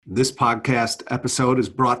This podcast episode is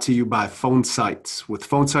brought to you by Phone Sites. With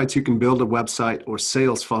Phone Sites, you can build a website or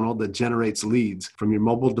sales funnel that generates leads from your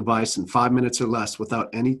mobile device in 5 minutes or less without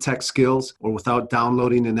any tech skills or without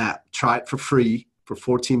downloading an app. Try it for free for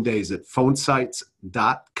 14 days at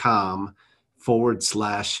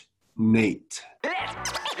phonesites.com/Nate.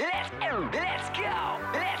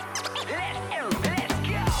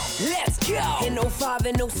 Let's go. In 05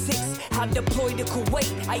 and 06, I deployed to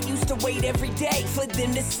Kuwait. I used to wait every day for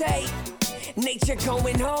them to say, nature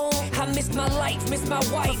going home. I missed my life, missed my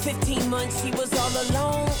wife. 15 months, she was all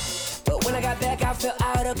alone. But when I got back, I felt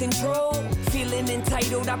out of control. Feeling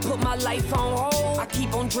entitled, I put my life on hold. I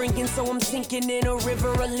keep on drinking, so I'm sinking in a river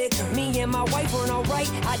of liquor. Me and my wife weren't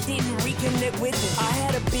alright, I didn't reconnect with her. I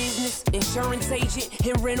had a business, insurance agent,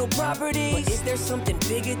 and rental properties. But is there something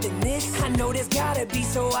bigger than this? I know there's gotta be,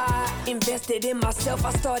 so I invested in myself.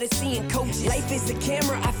 I started seeing coaches. Life is a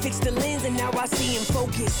camera, I fixed the lens, and now I see in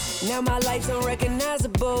focus. Now my life's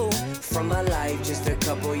unrecognizable from my life just a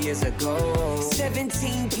couple years ago.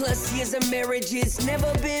 17 plus years of marriage, it's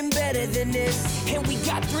never been better than this. And we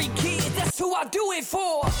got 3 kids, that's who I do it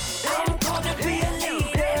for. I'm called to be a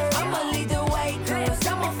leader. I'ma lead the way, cause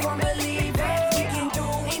I'm a firm believer. We can do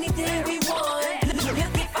anything we want.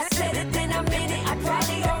 If I said it, then I meant it. I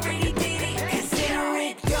probably already did it. Consider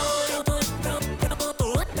it done.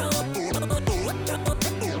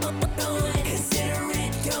 Consider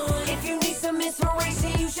it done. If you need some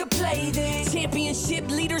inspiration, you should play this Championship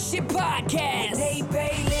Leadership Podcast. Nate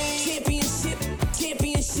Bailey. Championship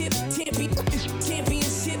Leadership Podcast.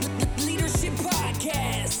 Championship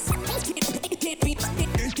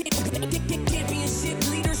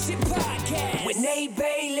Leadership Podcast with Nate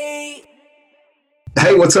Bailey.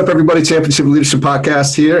 Hey, what's up, everybody? Championship Leadership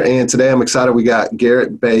Podcast here, and today I'm excited. We got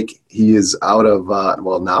Garrett Bake. He is out of,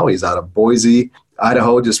 now he's out of Boise,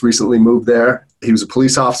 Idaho, just recently moved there. He was a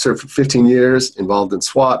police officer for 15 years, involved in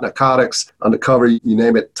SWAT, narcotics, undercover, you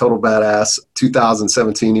name it, total badass.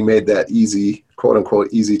 2017, he made that easy, quote-unquote,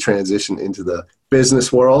 easy transition into the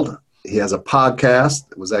business world. He has a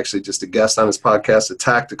podcast. Was actually just a guest on his podcast, A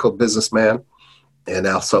Tactical Businessman, and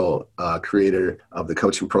also creator of the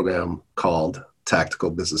coaching program called Tactical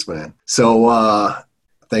Businessman. So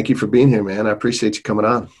thank you for being here, man. I appreciate you coming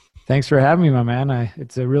on. Thanks for having me, my man.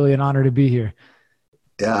 It's really an honor to be here.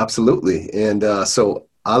 Yeah, absolutely. And so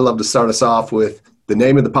I love to start us off with the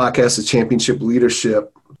name of the podcast is Championship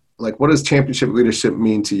Leadership. Like, what does championship leadership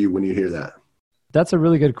mean to you when you hear that? That's a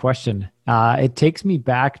really good question. It takes me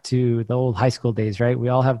back to the old high school days, right? We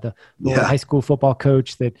all have the high school football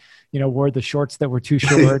coach that, wore the shorts that were too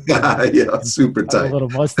short. Yeah, super tight. A little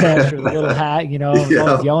mustache or a little hat, always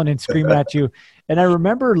yelling and screaming at you. And I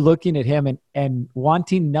remember looking at him and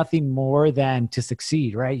wanting nothing more than to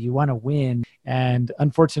succeed, right? You want to win. And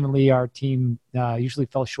unfortunately, our team usually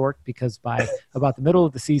fell short because by about the middle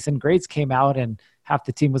of the season, grades came out and half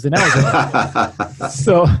the team was ineligible.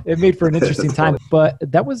 So it made for an interesting time. But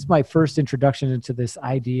that was my first introduction into this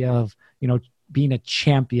idea of, being a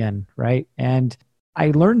champion, right? And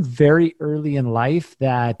I learned very early in life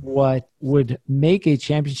that what would make a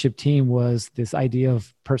championship team was this idea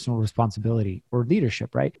of personal responsibility or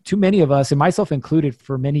leadership, right? Too many of us, and myself included,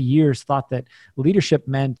 for many years thought that leadership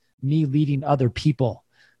meant me leading other people,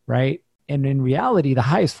 right? And in reality, the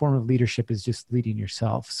highest form of leadership is just leading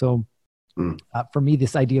yourself. So for me,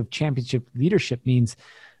 this idea of championship leadership means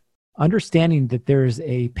understanding that there's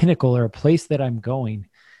a pinnacle or a place that I'm going.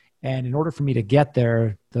 And in order for me to get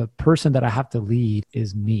there, the person that I have to lead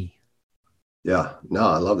is me. Yeah, no,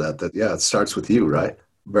 I love that. It starts with you, right?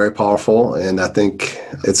 Very powerful. And I think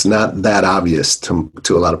it's not that obvious to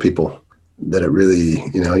a lot of people that it really,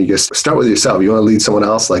 you just start with yourself. You want to lead someone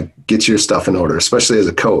else, like get your stuff in order, especially as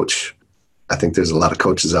a coach. I think there's a lot of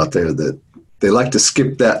coaches out there that they like to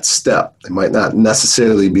skip that step. They might not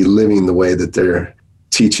necessarily be living the way that they're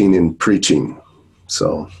teaching and preaching.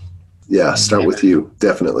 So yeah, start with you,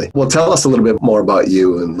 definitely. Well, tell us a little bit more about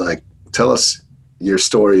you and tell us your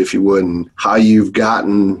story, if you would, and how you've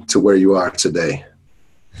gotten to where you are today.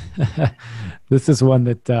 This is one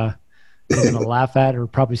that you're going to laugh at or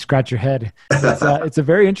probably scratch your head. It's a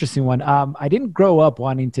very interesting one. I didn't grow up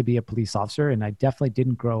wanting to be a police officer, and I definitely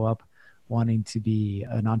didn't grow up wanting to be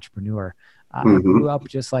an entrepreneur. I grew up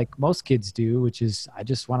just like most kids do, which is I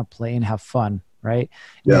just want to play and have fun. Right.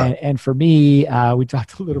 Yeah. And for me, we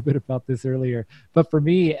talked a little bit about this earlier, but for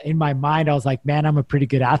me, in my mind, I was like, man, I'm a pretty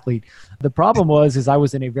good athlete. The problem is I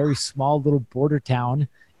was in a very small little border town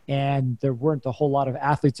and there weren't a whole lot of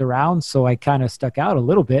athletes around. So I kind of stuck out a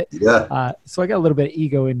little bit. Yeah. So I got a little bit of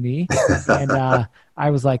ego in me and I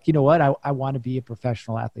was like, you know what? I want to be a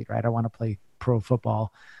professional athlete, right? I want to play pro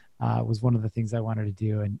football. was one of the things I wanted to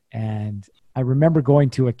do. And I remember going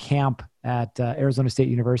to a camp at Arizona State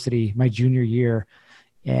University my junior year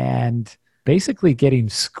and basically getting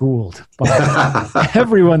schooled by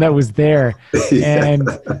everyone that was there. Yeah. And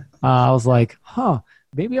I was like,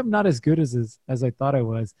 maybe I'm not as good as I thought I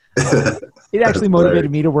was. It actually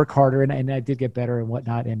motivated me to work harder, and I did get better and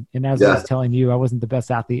whatnot. And as I was telling you, I wasn't the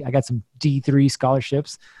best athlete. I got some D3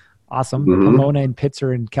 scholarships. Awesome. Pomona and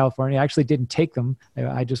Pitzer in California. I actually didn't take them.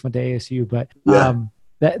 I just went to ASU, but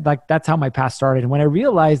that's how my path started. And when I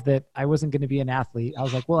realized that I wasn't going to be an athlete, I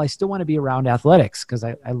was like, well, I still want to be around athletics because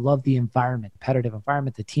I love the environment, competitive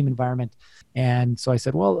environment, the team environment. And so I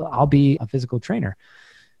said, well, I'll be a physical trainer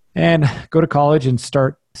and go to college and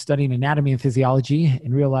start studying anatomy and physiology,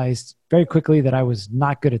 and realized very quickly that I was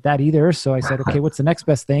not good at that either. So I said, okay, what's the next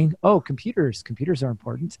best thing? Oh, computers. Computers are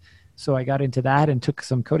important. So I got into that and took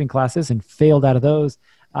some coding classes and failed out of those.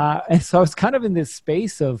 And so I was kind of in this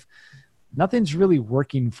space of nothing's really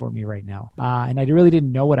working for me right now. And I really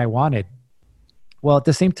didn't know what I wanted. Well, at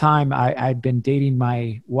the same time, I'd been dating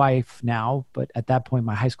my wife now, but at that point,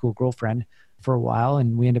 my high school girlfriend for a while,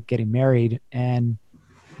 and we ended up getting married. And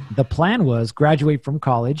the plan was graduate from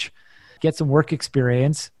college, get some work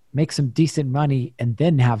experience, make some decent money, and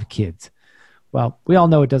then have kids. Well, we all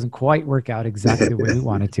know it doesn't quite work out exactly the way we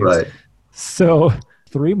wanted to. Right. So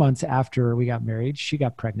 3 months after we got married, she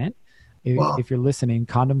got pregnant. Wow. If you're listening,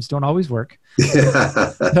 condoms don't always work.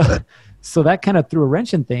 So that kind of threw a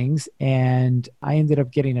wrench in things, and I ended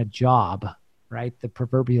up getting a job, right? The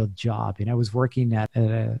proverbial job. And I was working at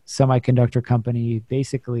a semiconductor company,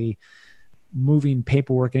 basically moving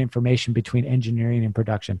paperwork and information between engineering and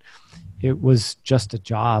production. It was just a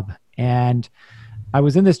job. And I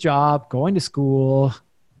was in this job, going to school.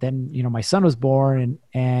 Then, my son was born,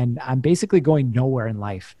 and I'm basically going nowhere in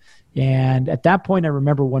life. And at that point, I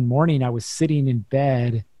remember one morning I was sitting in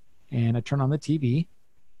bed and I turned on the TV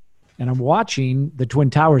and I'm watching the Twin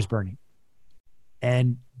Towers burning.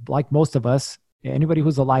 And like most of us, anybody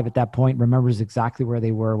who's alive at that point remembers exactly where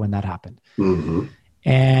they were when that happened. Mm-hmm.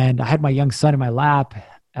 And I had my young son in my lap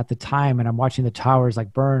at the time, and I'm watching the towers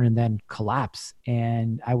like burn and then collapse.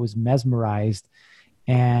 And I was mesmerized.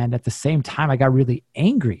 And at the same time, I got really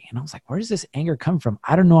angry. And I was like, where does this anger come from?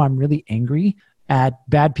 I don't know. I'm really angry at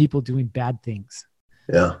bad people doing bad things.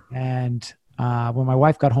 Yeah. And when my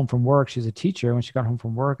wife got home from work, she's a teacher. When she got home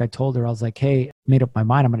from work, I told her, I was like, hey, I made up my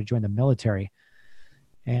mind. I'm going to join the military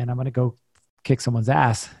and I'm going to go kick someone's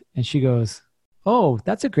ass. And she goes, oh,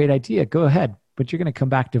 that's a great idea. Go ahead. But you're going to come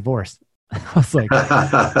back divorced. I was like,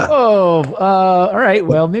 all right.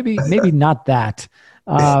 Well, maybe not that.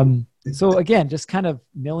 So again, just kind of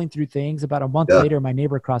milling through things. About a month later, my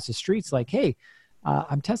neighbor across the street's like, hey,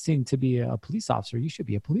 I'm testing to be a police officer. You should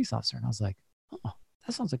be a police officer. And I was like, oh,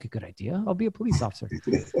 that sounds like a good idea. I'll be a police officer.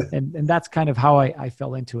 and that's kind of how I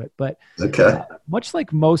fell into it. But much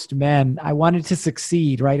like most men, I wanted to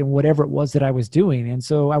succeed, right, in whatever it was that I was doing. And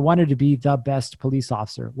so I wanted to be the best police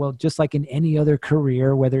officer. Well, just like in any other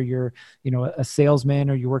career, whether you're, a salesman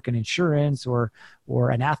or you work in insurance or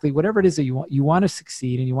an athlete, whatever it is that you want to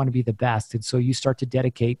succeed and you want to be the best. And so you start to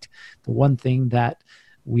dedicate the one thing that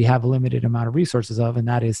we have a limited amount of resources of, and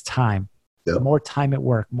that is time. Yep. More time at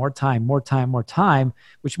work, more time,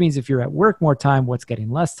 which means if you're at work more time, what's getting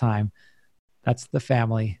less time? That's the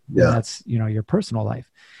family. Yeah. That's, your personal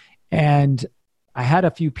life. And I had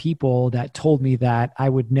a few people that told me that I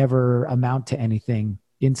would never amount to anything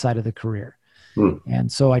inside of the career.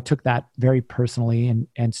 And so I took that very personally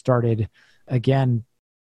and started, again,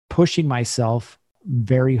 pushing myself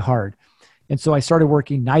very hard. And so I started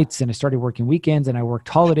working nights and I started working weekends and I worked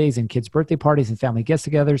holidays and kids' birthday parties and family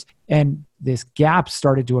get-togethers. And this gap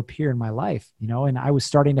started to appear in my life, and I was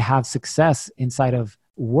starting to have success inside of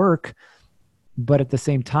work. But at the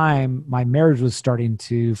same time, my marriage was starting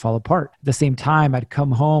to fall apart. At the same time, I'd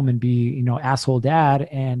come home and be, asshole dad,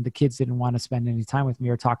 and the kids didn't want to spend any time with me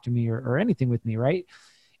or talk to me or anything with me, right?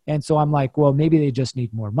 And so I'm like, well, maybe they just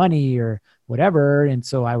need more money or whatever. And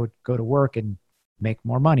so I would go to work and make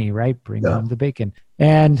more money, right? Bring home the bacon.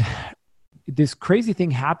 And this crazy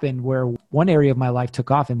thing happened where one area of my life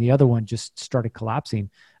took off and the other one just started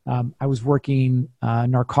collapsing. I was working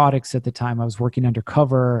narcotics at the time. I was working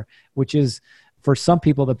undercover, which is for some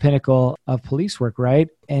people the pinnacle of police work, right?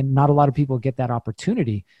 And not a lot of people get that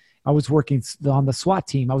opportunity. I was working on the SWAT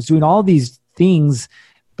team. I was doing all these things,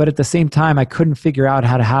 but at the same time, I couldn't figure out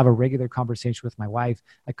how to have a regular conversation with my wife.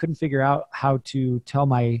 I couldn't figure out how to tell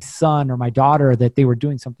my son or my daughter that they were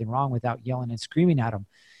doing something wrong without yelling and screaming at them.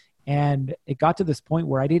 And it got to this point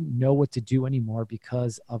where I didn't know what to do anymore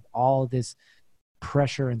because of all this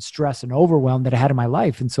pressure and stress and overwhelm that I had in my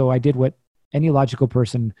life. And so I did what any logical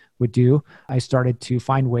person would do, I started to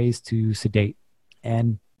find ways to sedate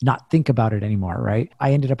and not think about it anymore, right?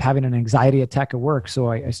 I ended up having an anxiety attack at work. So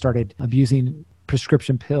I started abusing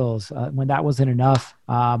prescription pills. When that wasn't enough,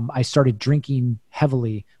 I started drinking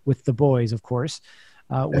heavily with the boys, of course.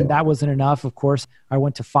 When that wasn't enough, of course, I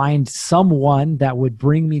went to find someone that would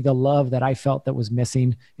bring me the love that I felt that was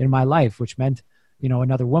missing in my life, which meant,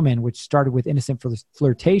 another woman, which started with innocent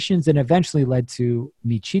flirtations and eventually led to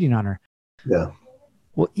me cheating on her. Yeah.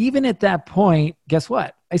 Well, even at that point, guess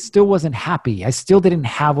what? I still wasn't happy. I still didn't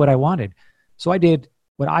have what I wanted. So I did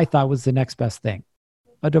what I thought was the next best thing,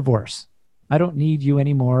 a divorce. I don't need you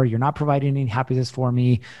anymore. You're not providing any happiness for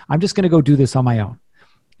me. I'm just going to go do this on my own.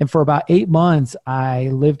 And for about 8 months, I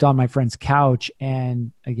lived on my friend's couch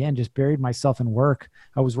and again, just buried myself in work.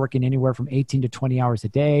 I was working anywhere from 18 to 20 hours a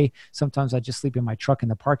day. Sometimes I'd just sleep in my truck in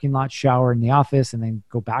the parking lot, shower in the office, and then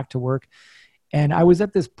go back to work. And I was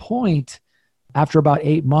at this point after about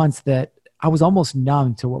 8 months that I was almost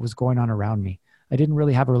numb to what was going on around me. I didn't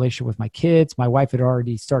really have a relationship with my kids. My wife had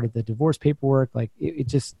already started the divorce paperwork. Like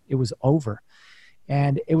it was over.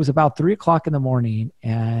 And it was about 3:00 in the morning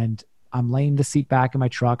and I'm laying the seat back in my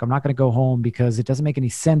truck. I'm not going to go home because it doesn't make any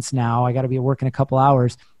sense now. I got to be at work in a couple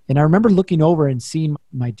hours. And I remember looking over and seeing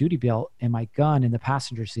my duty belt and my gun in the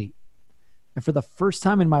passenger seat. And for the first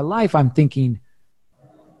time in my life, I'm thinking,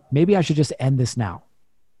 maybe I should just end this now.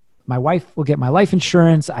 My wife will get my life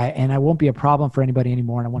insurance and I won't be a problem for anybody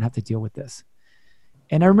anymore. And I won't have to deal with this.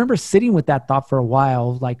 And I remember sitting with that thought for a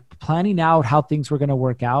while, like planning out how things were going to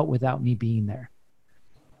work out without me being there.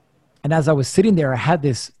 And as I was sitting there, I had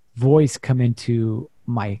this voice come into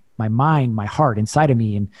my mind, my heart inside of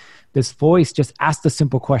me. And this voice just asked a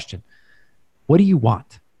simple question. What do you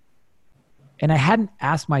want? And I hadn't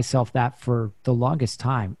asked myself that for the longest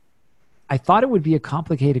time. I thought it would be a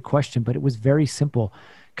complicated question, but it was very simple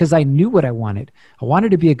because I knew what I wanted. I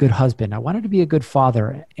wanted to be a good husband. I wanted to be a good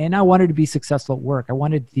father. And I wanted to be successful at work. I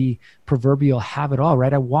wanted the proverbial have it all,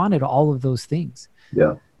 right? I wanted all of those things.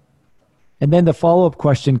 Yeah. And then the follow-up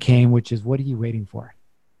question came, which is, what are you waiting for?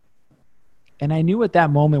 And I knew at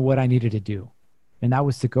that moment what I needed to do. And that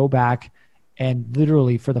was to go back and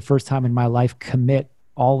literally for the first time in my life, commit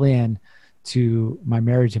all in to my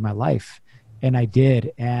marriage and my life. And I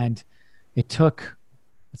did. And it took,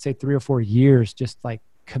 let's say 3 or 4 years, just like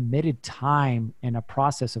committed time in a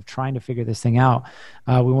process of trying to figure this thing out.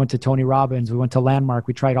 We went to Tony Robbins, we went to Landmark,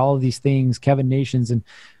 we tried all of these things, Kevin Nations, and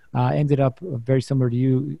ended up very similar to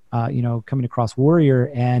you, coming across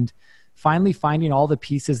Warrior and finally finding all the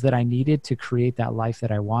pieces that I needed to create that life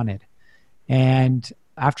that I wanted. And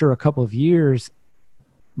after a couple of years,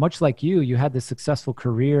 much like you had this successful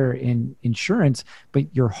career in insurance,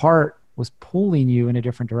 but your heart was pulling you in a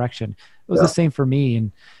different direction. It was the same for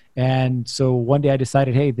me. And so one day I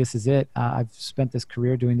decided, hey, this is it. I've spent this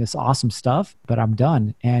career doing this awesome stuff, but I'm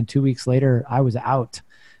done. And 2 weeks later, I was out,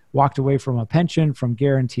 walked away from a pension, from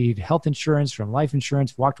guaranteed health insurance, from life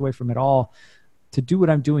insurance, walked away from it all to do what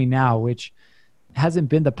I'm doing now, which hasn't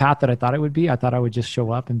been the path that I thought it would be. I thought I would just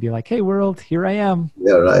show up and be like, hey, world, here I am.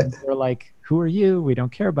 Yeah, right. And they're like, who are you? We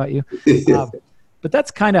don't care about you. But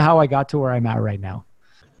that's kind of how I got to where I'm at right now.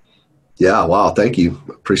 Yeah. Wow. Thank you.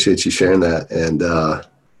 Appreciate you sharing that. And,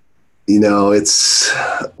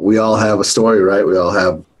 we all have a story, right? We all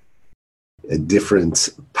have a different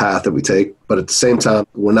path that we take, but at the same time,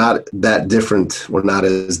 we're not that different. We're not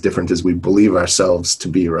as different as we believe ourselves to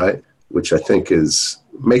be, right? Which I think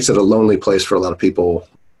makes it a lonely place for a lot of people.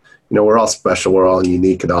 We're all special, we're all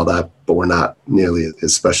unique and all that, but we're not nearly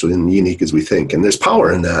as special and unique as we think. And there's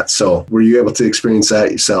power in that. So were you able to experience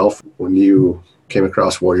that yourself when you came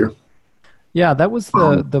across Warrior? Yeah, that was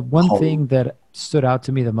the one thing that stood out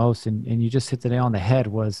to me the most, and you just hit the nail on the head,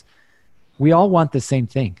 was we all want the same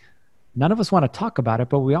thing. None of us want to talk about it,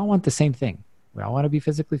 but we all want the same thing. We all want to be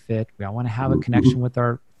physically fit. We all want to have a connection with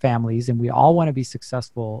our families, and we all want to be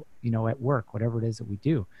successful, at work, whatever it is that we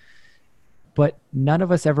do. But none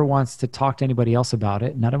of us ever wants to talk to anybody else about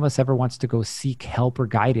it. None of us ever wants to go seek help or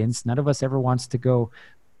guidance. None of us ever wants to go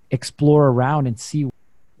explore around and see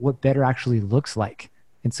what better actually looks like.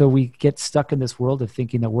 And so we get stuck in this world of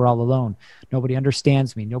thinking that we're all alone. Nobody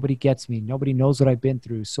understands me. Nobody gets me. Nobody knows what I've been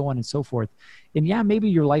through, so on and so forth. And yeah, maybe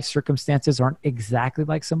your life circumstances aren't exactly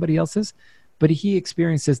like somebody else's, but he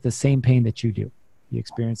experiences the same pain that you do. He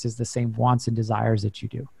experiences the same wants and desires that you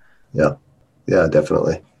do. Yeah. Yeah,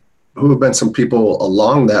 definitely. Who have been some people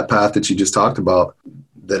along that path that you just talked about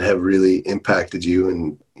that have really impacted you?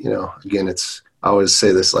 And, again, I always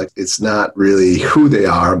say this, like, it's not really who they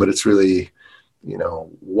are, but it's really,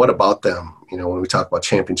 what about them? When we talk about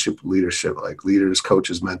championship leadership, like leaders,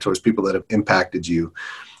 coaches, mentors, people that have impacted you,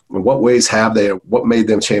 In what ways have they, what made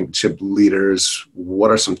them championship leaders?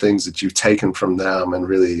 What are some things that you've taken from them and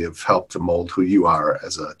really have helped to mold who you are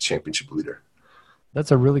as a championship leader?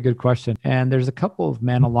 That's a really good question. And there's a couple of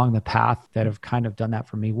men along the path that have kind of done that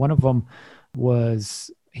for me. One of them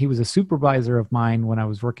he was a supervisor of mine when I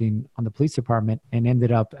was working on the police department, and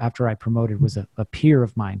ended up, after I promoted, was a peer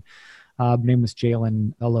of mine. His name was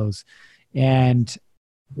Jalen Ellows. And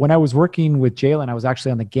when I was working with Jalen, I was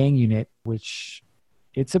actually on the gang unit, which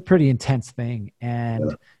it's a pretty intense thing.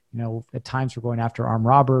 And, at times we're going after armed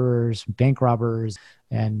robbers, bank robbers,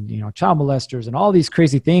 and, child molesters and all these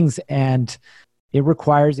crazy things. And it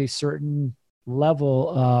requires a certain level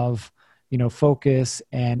of, focus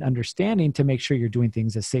and understanding to make sure you're doing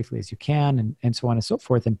things as safely as you can, and so on and so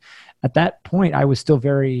forth. And at that point, I was still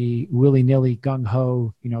very willy-nilly,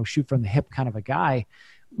 gung-ho, shoot from the hip kind of a guy,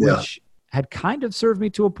 which had kind of served me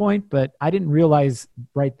to a point, but I didn't realize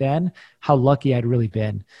right then how lucky I'd really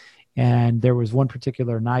been. And there was one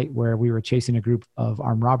particular night where we were chasing a group of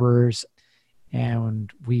armed robbers, and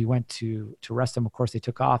we went to arrest them. Of course, they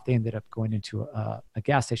took off. They ended up going into a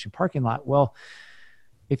gas station parking lot. Well,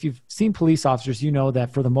 if you've seen police officers, you know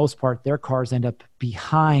that for the most part, their cars end up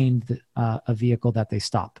behind a vehicle that they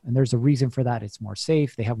stop. And there's a reason for that. It's more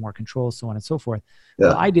safe. They have more control, so on and so forth. Yeah.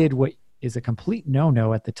 Well, I did what is a complete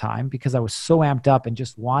no-no at the time, because I was so amped up and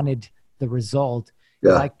just wanted the result.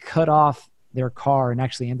 Yeah. I cut off their car and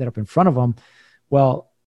actually ended up in front of them.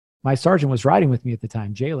 Well, my sergeant was riding with me at the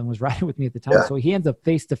time. Jalen was riding with me at the time. Yeah. So he ends up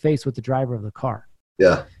face to face with the driver of the car.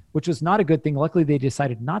 Yeah. Which was not a good thing. Luckily, they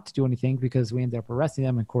decided not to do anything, because we ended up arresting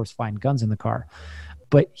them and, of course, find guns in the car.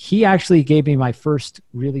 But he actually gave me my first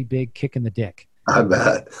really big kick in the dick. I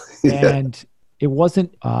bet. Yeah. And it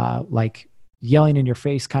wasn't like yelling in your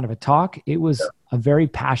face kind of a talk. It was a very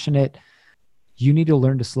passionate, you need to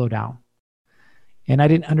learn to slow down. And I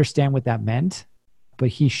didn't understand what that meant, but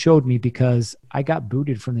he showed me, because I got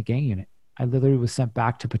booted from the gang unit. I literally was sent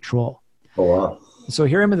back to patrol. Oh, wow. So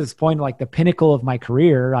here I'm at this point, like the pinnacle of my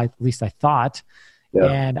career, at least I thought,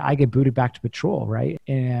 and I get booted back to patrol, right?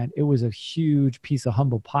 And it was a huge piece of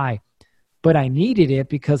humble pie. But I needed it,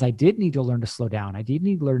 because I did need to learn to slow down. I did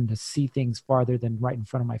need to learn to see things farther than right in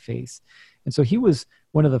front of my face. And so he was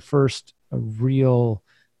one of the first real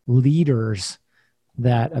leaders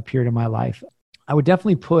that appeared in my life. I would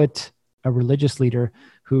definitely put a religious leader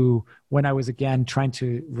who, when I was again trying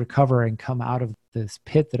to recover and come out of this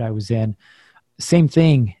pit that I was in, same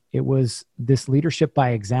thing. It was this leadership by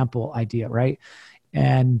example idea, right?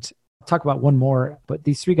 And I'll talk about one more, but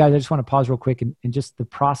these three guys, I just want to pause real quick and just the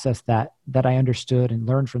process that I understood and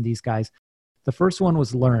learned from these guys. The first one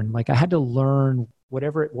was learn. Like I had to learn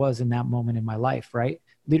whatever it was in that moment in my life, right?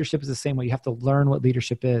 Leadership is the same way. You have to learn what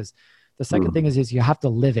leadership is. The second thing is you have to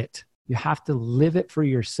live it. You have to live it for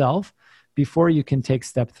yourself before you can take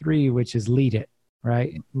step 3, which is lead it,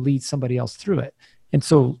 right? Lead somebody else through it. And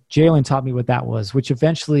so Jalen taught me what that was, which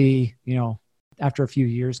eventually, after a few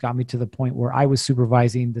years got me to the point where I was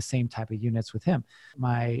supervising the same type of units with him.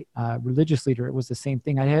 My religious leader, it was the same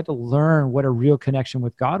thing. I had to learn what a real connection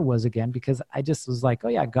with God was again, because I just was like, oh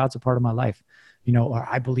yeah, God's a part of my life, or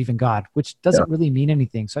I believe in God, which doesn't really mean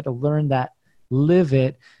anything. So I had to learn that, live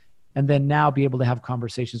it, and then now be able to have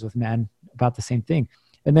conversations with men about the same thing.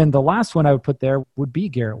 And then the last one I would put there would be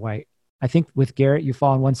Garrett White. I think with Garrett, you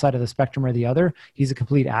fall on one side of the spectrum or the other. He's a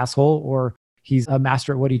complete asshole, or he's a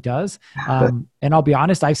master at what he does. And I'll be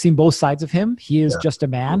honest, I've seen both sides of him. He is just a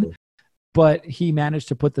man, but he managed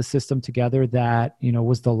to put the system together that,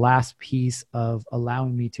 was the last piece of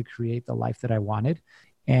allowing me to create the life that I wanted.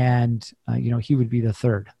 And, he would be the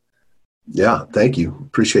third. Yeah. Thank you.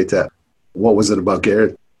 Appreciate that. What was it about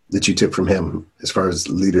Garrett that you took from him as far as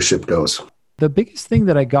leadership goes? The biggest thing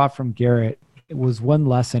that I got from Garrett was one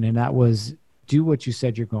lesson, and that was do what you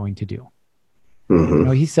said you're going to do.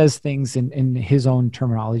 Mm-hmm. He says things in his own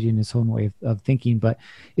terminology and his own way of thinking, but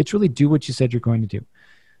it's really do what you said you're going to do.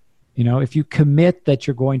 If you commit that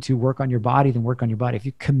you're going to work on your body, then work on your body. If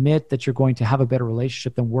you commit that you're going to have a better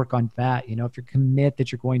relationship, then work on that. If you commit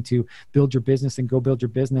that you're going to build your business, then go build your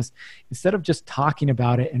business. Instead of just talking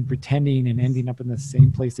about it and pretending and ending up in the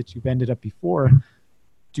same place that you've ended up before,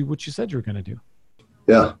 do what you said you were going to do.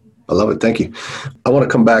 Yeah, I love it. Thank you. I want to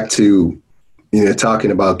come back to,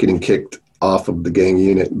 talking about getting kicked off of the gang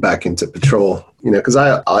unit back into patrol, because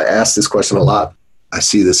I ask this question a lot. I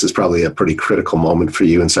see this as probably a pretty critical moment for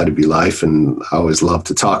you inside of your life. And I always love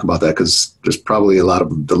to talk about that, because there's probably a lot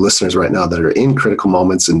of the listeners right now that are in critical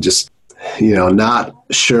moments and just, not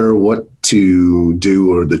sure what to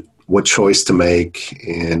do or what choice to make.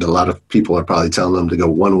 And a lot of people are probably telling them to go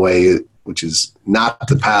one way, which is not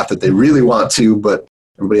the path that they really want to, but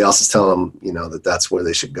everybody else is telling them, that that's where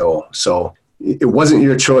they should go. So it wasn't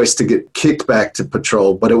your choice to get kicked back to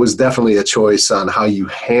patrol, but it was definitely a choice on how you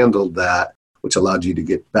handled that, which allowed you to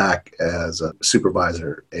get back as a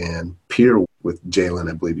supervisor and peer with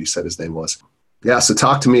Jalen, I believe you said his name was. Yeah, so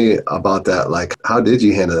talk to me about that. Like, how did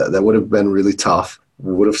you handle that? That would have been really tough.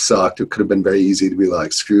 Would have sucked. It could have been very easy to be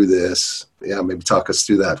like, screw this. Yeah, maybe talk us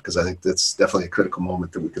through that, because I think that's definitely a critical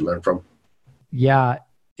moment that we could learn from. Yeah,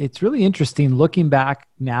 it's really interesting looking back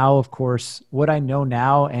now, of course, what I know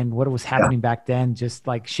now and what was happening back then, just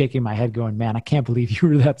like shaking my head going, man, I can't believe you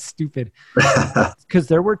were that stupid. Because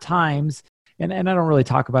there were times, and I don't really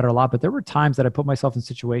talk about it a lot, but there were times that I put myself in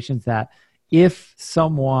situations that if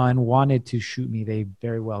someone wanted to shoot me, they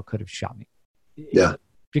very well could have shot me. Yeah.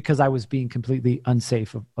 Because I was being completely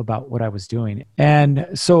unsafe about what I was doing. And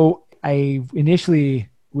so I initially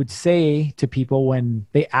would say to people when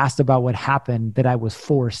they asked about what happened that I was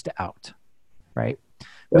forced out, right?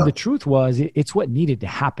 When the truth was, it's what needed to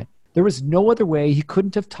happen. There was no other way. He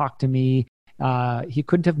couldn't have talked to me. He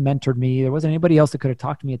couldn't have mentored me. There wasn't anybody else that could have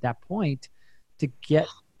talked to me at that point to get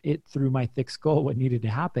it through my thick skull, what needed to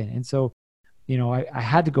happen. And so, I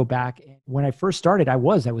had to go back. When I first started, I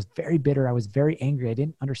was very bitter. I was very angry. I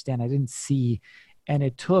didn't understand. I didn't see. And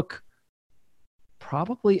it took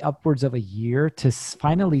probably upwards of a year to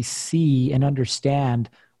finally see and understand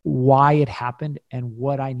why it happened and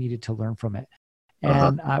what I needed to learn from it.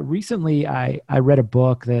 And recently I read a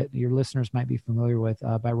book that your listeners might be familiar with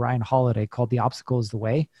by Ryan Holiday called The Obstacle is the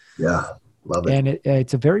Way. Yeah. Love it. And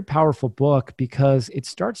it's a very powerful book because it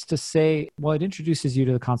starts to say, well, it introduces you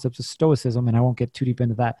to the concepts of stoicism, and I won't get too deep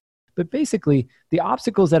into that. But basically, the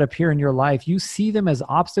obstacles that appear in your life, you see them as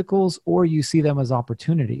obstacles or you see them as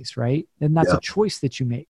opportunities, right? And that's a choice that you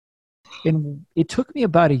make. And it took me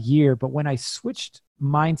about a year, but when I switched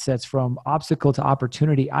mindsets from obstacle to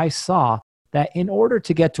opportunity, I saw that in order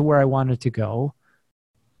to get to where I wanted to go,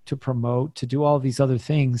 to promote, to do all these other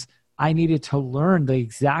things, I needed to learn the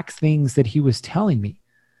exact things that he was telling me.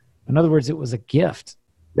 In other words, it was a gift.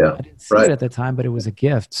 Yeah, I didn't see it at the time, but it was a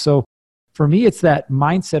gift. So for me, it's that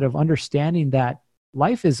mindset of understanding that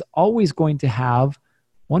life is always going to have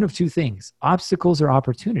one of two things, obstacles or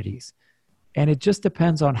opportunities. And it just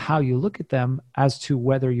depends on how you look at them as to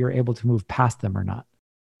whether you're able to move past them or not.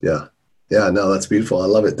 Yeah. Yeah, no, that's beautiful. I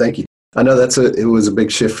love it. Thank you. I know it was a big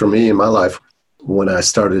shift for me in my life when I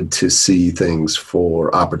started to see things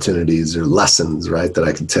for opportunities or lessons, right, that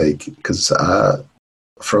I could take. Because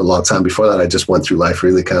for a long time before that, I just went through life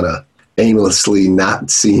really kind of aimlessly, not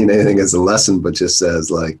seeing anything as a lesson, but just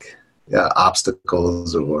as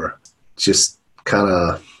obstacles, or just kind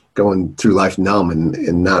of going through life numb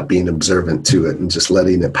and not being observant to it and just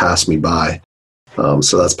letting it pass me by.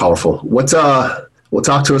 So that's powerful. We'll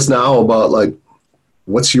talk to us now about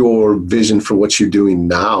what's your vision for what you're doing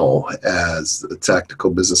now as a tactical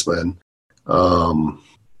businessman?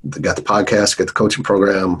 Got the podcast, got the coaching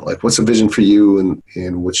program. What's the vision for you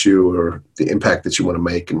and what's the impact that you want to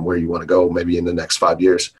make and where you want to go maybe in the next 5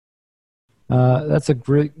 years? That's a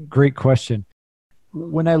great question.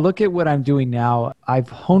 When I look at what I'm doing now, I've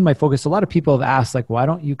honed my focus. A lot of people have asked, why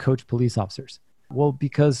don't you coach police officers? Well,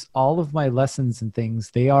 because all of my lessons and things,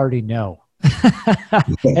 they already know.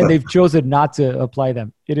 And they've chosen not to apply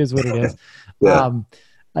them. It is what it is.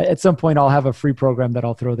 At some point I'll have a free program that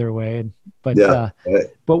I'll throw their way. But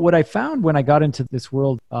what I found when I got into this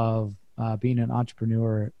world of being an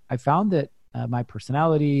entrepreneur, I found that my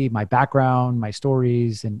personality, my background, my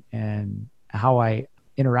stories, and how I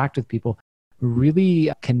interact with people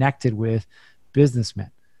really connected with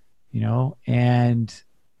businessmen, and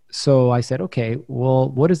so I said, okay, well,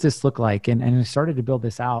 what does this look like? And I started to build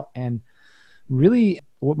this out. And really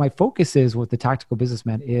what my focus is with the tactical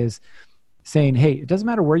businessman is saying, hey, it doesn't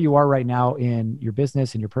matter where you are right now in your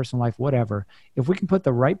business, in your personal life, whatever. If we can put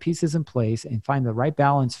the right pieces in place and find the right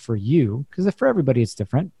balance for you, because for everybody it's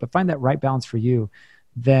different, but find that right balance for you,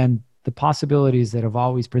 then the possibilities that have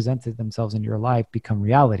always presented themselves in your life become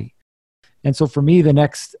reality. And so for me, the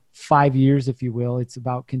next 5 years, if you will, it's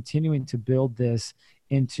about continuing to build this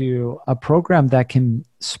into a program that can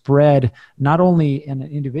spread not only in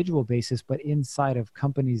an individual basis, but inside of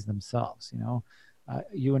companies themselves.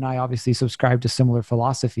 You and I obviously subscribe to similar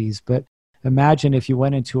philosophies, but imagine if you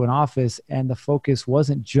went into an office and the focus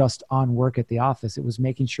wasn't just on work at the office. It was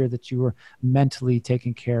making sure that you were mentally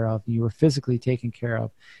taken care of, you were physically taken care of.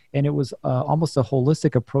 And it was almost a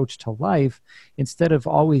holistic approach to life instead of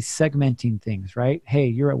always segmenting things, right? Hey,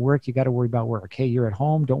 you're at work, you got to worry about work. Hey, you're at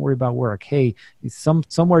home, don't worry about work. Hey,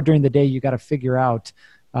 somewhere during the day, you got to figure out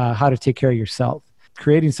how to take care of yourself.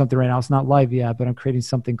 creating something right now. It's not live yet, but I'm creating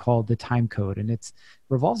something called the Time Code. And it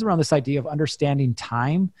revolves around this idea of understanding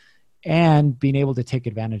time and being able to take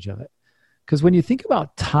advantage of it. Because when you think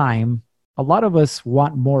about time, a lot of us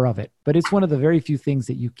want more of it, but it's one of the very few things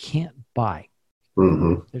that you can't buy.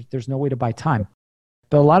 Mm-hmm. There's no way to buy time.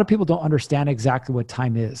 But a lot of people don't understand exactly what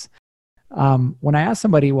time is. When I ask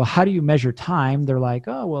somebody, well, how do you measure time? They're like,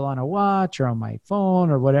 oh, well, on a watch or on my phone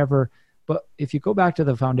or whatever. But if you go back to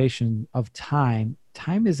the foundation of time,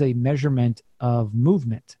 time is a measurement of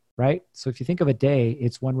movement, right? So if you think of a day,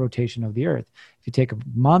 it's one rotation of the earth. If you take a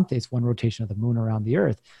month, it's one rotation of the moon around the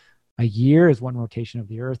earth. A year is one rotation of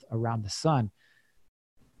the earth around the sun.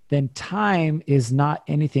 Then time is not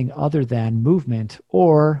anything other than movement,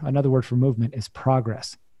 or another word for movement is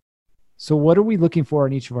progress. So what are we looking for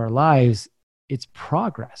in each of our lives? It's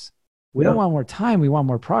progress. We don't want more time. We want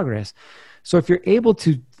more progress. So if you're able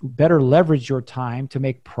to better leverage your time to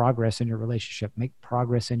make progress in your relationship, make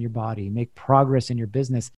progress in your body, make progress in your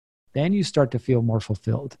business, then you start to feel more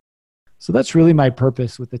fulfilled. So that's really my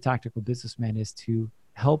purpose with the Tactical Businessman, is to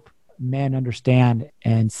help men understand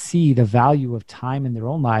and see the value of time in their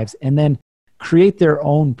own lives and then create their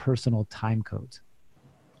own personal time codes.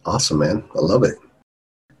 Awesome, man. I love it.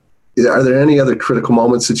 Are there any other critical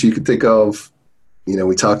moments that you could think of? You know,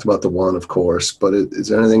 we talked about the one, of course, but is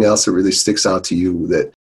there anything else that really sticks out to you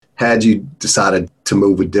that had you decided to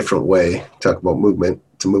move a different way, talk about movement,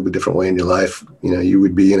 to move a different way in your life, you know, you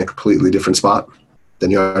would be in a completely different spot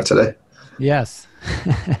than you are today? Yes.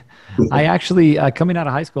 I actually, coming out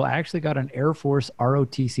of high school, I actually got an Air Force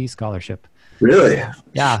ROTC scholarship. Really?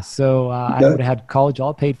 Yeah. So I would have had college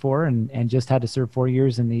all paid for and just had to serve 4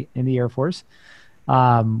 years in the Air Force,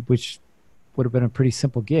 which would have been a pretty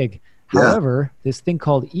simple gig. Yeah. However, this thing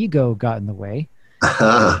called ego got in the way.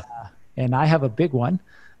 And I have a big one,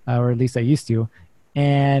 or at least I used to.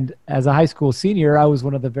 And as a high school senior, I was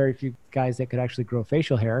one of the very few guys that could actually grow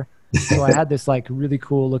facial hair. So I had this like really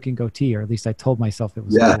cool looking goatee, or at least I told myself it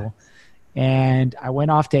was cool. And I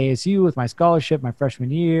went off to ASU with my scholarship my freshman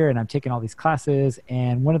year, and I'm taking all these classes.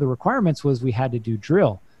 And one of the requirements was we had to do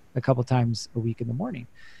drill a couple times a week in the morning.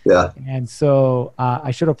 Yeah. And so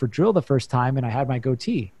I showed up for drill the first time, and I had my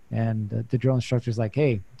goatee. And the drill instructor's like,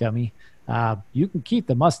 "Hey, dummy, you can keep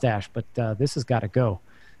the mustache, but this has got to go."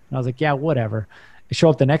 And I was like, "Yeah, whatever." I show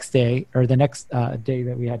up the next day, or the next day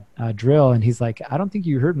that we had drill, and he's like, "I don't think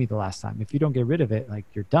you heard me the last time. If you don't get rid of it, like,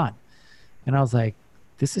 you're done." And I was like,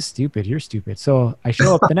 "This is stupid. You're stupid." So I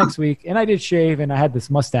show up the next week, and I did shave, and I had this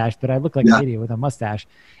mustache, but I looked like an idiot with a mustache.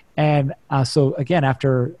 And so again,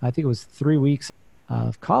 after I think it was 3 weeks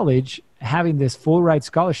of college, having this full ride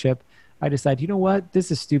scholarship, I decided, you know what?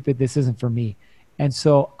 This is stupid. This isn't for me. And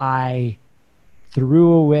so I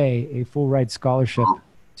threw away a full ride scholarship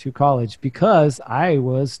to college because I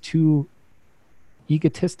was too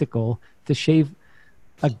egotistical to shave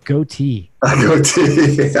a goatee. A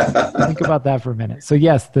goatee. Think about that for a minute. So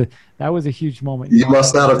yes, that was a huge moment. You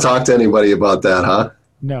must not have talked to anybody about that, huh?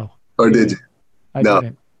 No. Or did you? I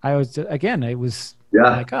didn't. I was just, again, it was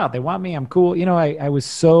like, oh, they want me. I'm cool. You know, I was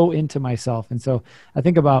so into myself. And so I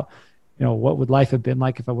think about, you know, what would life have been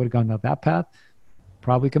like if I would have gone down that path?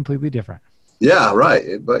 Probably completely different. Yeah,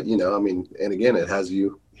 right. But, you know, I mean, and again, it has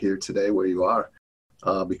you here today where you are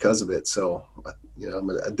because of it. So, you know,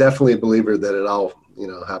 I'm definitely a believer that it all, you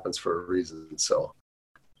know, happens for a reason. So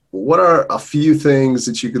what are a few things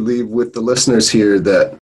that you could leave with the listeners here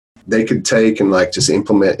that they could take and like just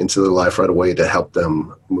implement into their life right away to help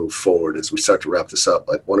them move forward as we start to wrap this up?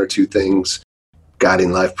 Like one or two things,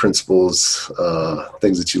 guiding life principles,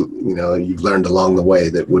 things that you've learned along the way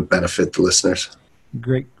that would benefit the listeners.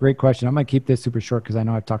 Great question. I'm going to keep this super short because I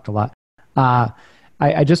know I've talked a lot.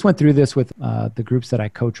 I just went through this with the groups that I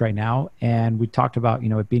coach right now, and we talked about, you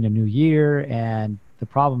know, it being a new year, and the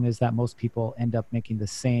problem is that most people end up making the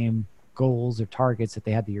same goals or targets that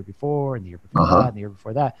they had the year before and the year before that and the year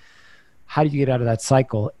before that. How do you get out of that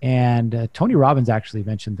cycle? And Tony Robbins actually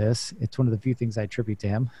mentioned this. It's one of the few things I attribute to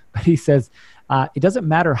him. But he says, it doesn't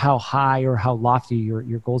matter how high or how lofty your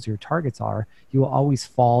goals or your targets are, you will always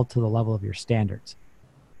fall to the level of your standards.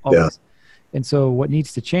 Always. Yeah. And so what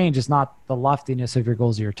needs to change is not the loftiness of your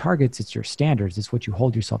goals or your targets, it's your standards. It's what you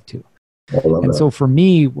hold yourself to. And so for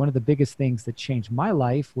me, one of the biggest things that changed my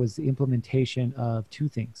life was the implementation of two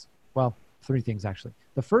things. Well, three things actually.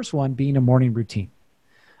 The first one being a morning routine.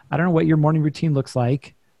 I don't know what your morning routine looks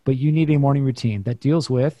like, but you need a morning routine that deals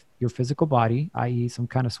with your physical body, i.e. some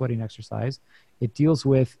kind of sweating exercise. It deals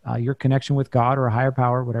with your connection with God or a higher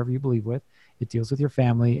power, whatever you believe with. It deals with your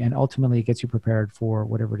family, and ultimately it gets you prepared for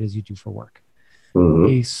whatever it is you do for work.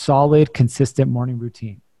 A solid, consistent morning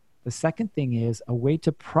routine. The second thing is a way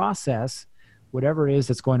to process whatever it is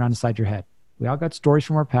that's going on inside your head. We all got stories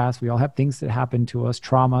from our past. We all have things that happen to us,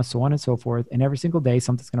 trauma, so on and so forth. And every single day,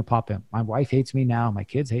 something's going to pop in. My wife hates me now. My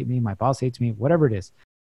kids hate me. My boss hates me, whatever it is.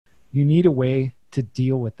 You need a way to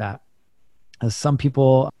deal with that. As some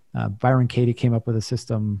people, Byron Katie came up with a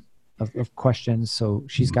system of questions. So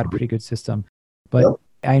she's got a pretty good system. But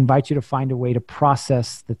I invite you to find a way to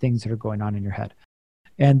process the things that are going on in your head.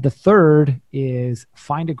 And the third is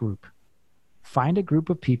find a group. Find a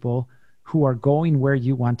group of people who are going where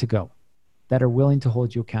you want to go, that are willing to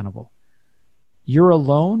hold you accountable. You're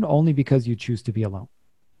alone only because you choose to be alone.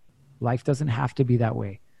 Life doesn't have to be that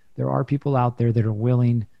way. There are people out there that are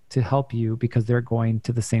willing to help you because they're going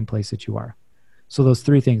to the same place that you are. So those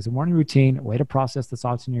three things: a morning routine, a way to process the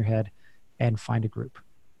thoughts in your head, and find a group.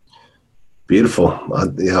 Beautiful.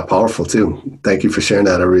 Yeah, powerful too. Thank you for sharing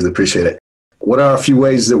that. I really appreciate it. What are a few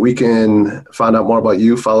ways that we can find out more about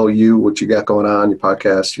you, follow you, what you got going on, your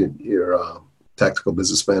podcast, your Tactical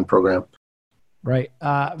Businessman program? Right.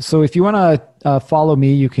 So if you want to follow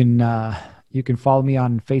me, you can follow me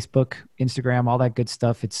on Facebook, Instagram, all that good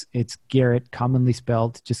stuff. It's Garrett, commonly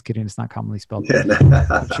spelled. Just kidding. It's not commonly spelled. Yeah.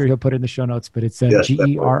 I'm sure he'll put it in the show notes, but it's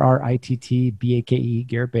GerrittBake,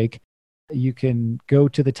 Garrett Bake. You can go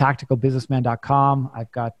to thetacticalbusinessman.com. I've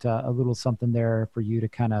got a little something there for you to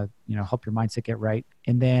kind of, help your mindset get right.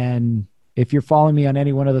 And then if you're following me on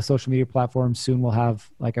any one of the social media platforms, soon we'll have,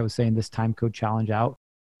 like I was saying, this time code challenge out,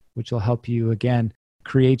 which will help you, again,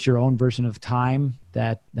 create your own version of time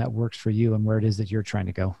that works for you and where it is that you're trying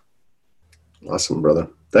to go. Awesome, brother.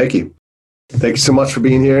 Thank you. Thank you so much for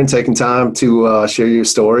being here and taking time to share your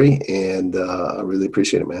story. And I really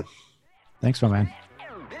appreciate it, man. Thanks, my man.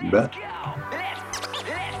 You bet.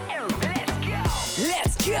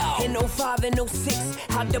 In 05 and 06,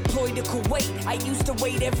 I deployed to Kuwait. I used to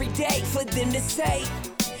wait every day for them to say,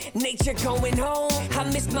 nature going home. I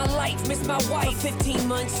missed my life, missed my wife. 15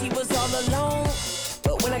 months, she was all alone.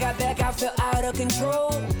 But when I got back, I felt out of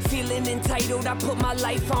control. Feeling entitled, I put my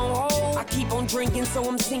life on hold. I keep on drinking, so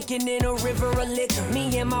I'm sinking in a river of liquor.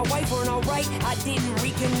 Me and my wife weren't alright, I didn't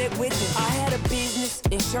reconnect with her. I had a business,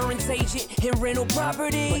 insurance agent, and rental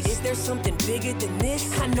properties. But is there something bigger than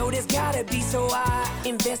this? I know there's gotta be, so I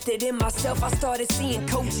invested in myself. I started seeing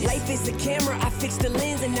coaches. Life is a camera, I fixed the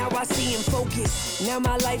lens, and now I see in focus. Now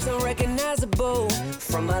my life's unrecognizable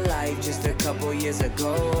from my life just a couple years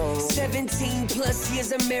ago. 17 plus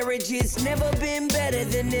years of marriage, it's never been better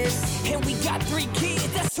than this. And we got 3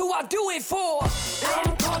 kids, that's who I do it for.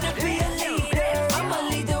 I'm gonna be a leader, I'ma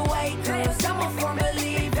lead the way, cause I'm a firm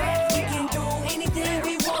believer. We can do anything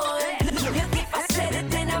we want. If I said it,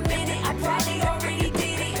 then I meant it, I probably already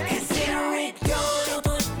did it. Consider it done.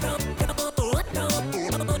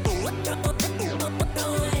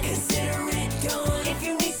 Consider it done. If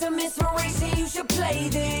you need some inspiration, you should play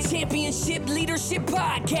this Championship Leadership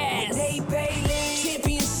Podcast. Hey, Bailey.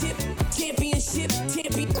 Championship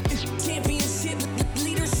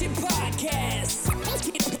Leadership Podcast.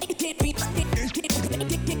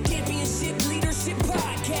 Championship Leadership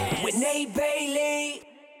Podcast with Nate Bailey.